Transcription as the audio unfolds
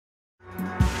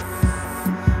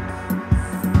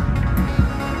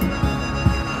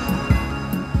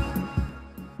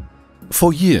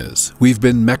For years, we've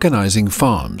been mechanizing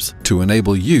farms to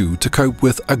enable you to cope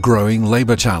with a growing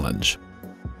labor challenge.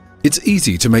 It's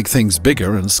easy to make things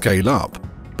bigger and scale up,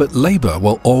 but labor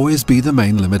will always be the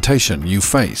main limitation you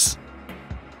face.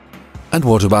 And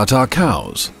what about our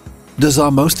cows? Does our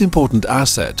most important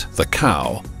asset, the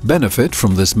cow, benefit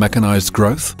from this mechanized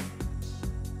growth?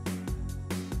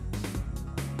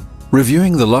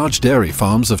 Reviewing the large dairy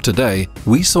farms of today,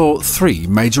 we saw three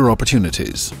major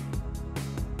opportunities.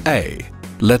 A.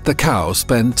 Let the cow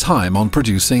spend time on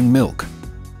producing milk.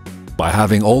 By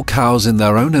having all cows in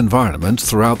their own environment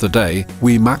throughout the day,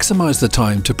 we maximize the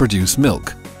time to produce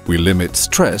milk. We limit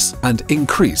stress and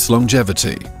increase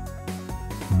longevity.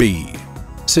 B.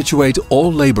 Situate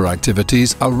all labor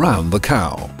activities around the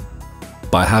cow.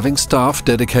 By having staff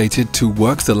dedicated to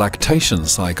work the lactation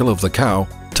cycle of the cow,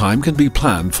 time can be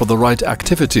planned for the right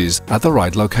activities at the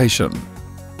right location.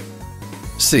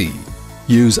 C.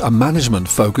 Use a management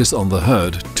focus on the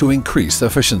herd to increase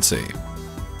efficiency.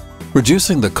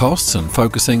 Reducing the costs and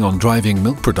focusing on driving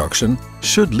milk production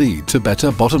should lead to better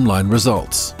bottom-line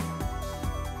results.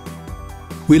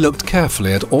 We looked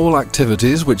carefully at all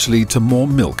activities which lead to more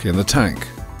milk in the tank.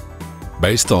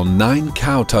 Based on 9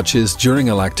 cow touches during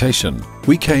a lactation,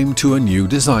 we came to a new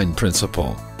design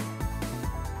principle.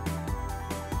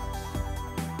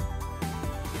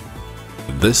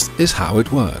 This is how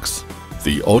it works.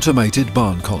 The automated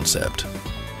barn concept.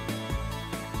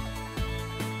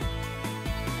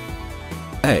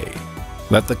 A.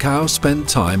 Let the cow spend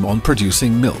time on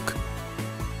producing milk.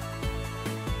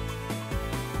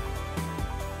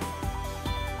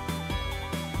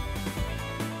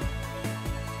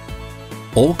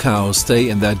 All cows stay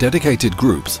in their dedicated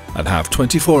groups and have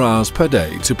 24 hours per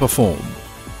day to perform.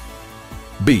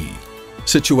 B.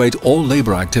 Situate all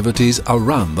labor activities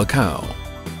around the cow.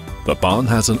 The barn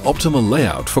has an optimal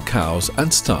layout for cows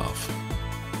and staff.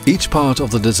 Each part of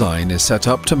the design is set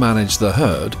up to manage the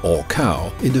herd or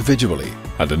cow individually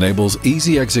and enables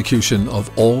easy execution of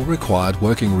all required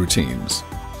working routines.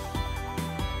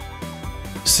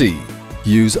 C.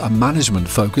 Use a management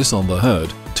focus on the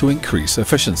herd to increase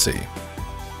efficiency.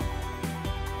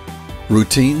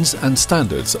 Routines and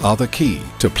standards are the key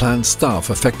to plan staff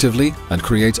effectively and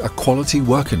create a quality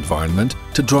work environment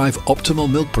to drive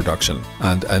optimal milk production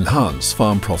and enhance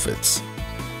farm profits.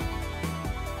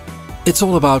 It's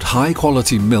all about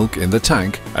high-quality milk in the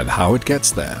tank and how it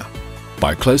gets there.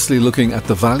 By closely looking at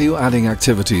the value-adding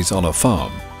activities on a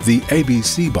farm, the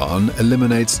ABC barn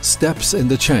eliminates steps in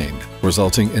the chain,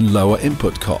 resulting in lower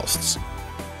input costs.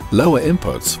 Lower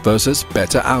inputs versus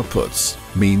better outputs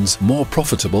means more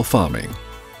profitable farming.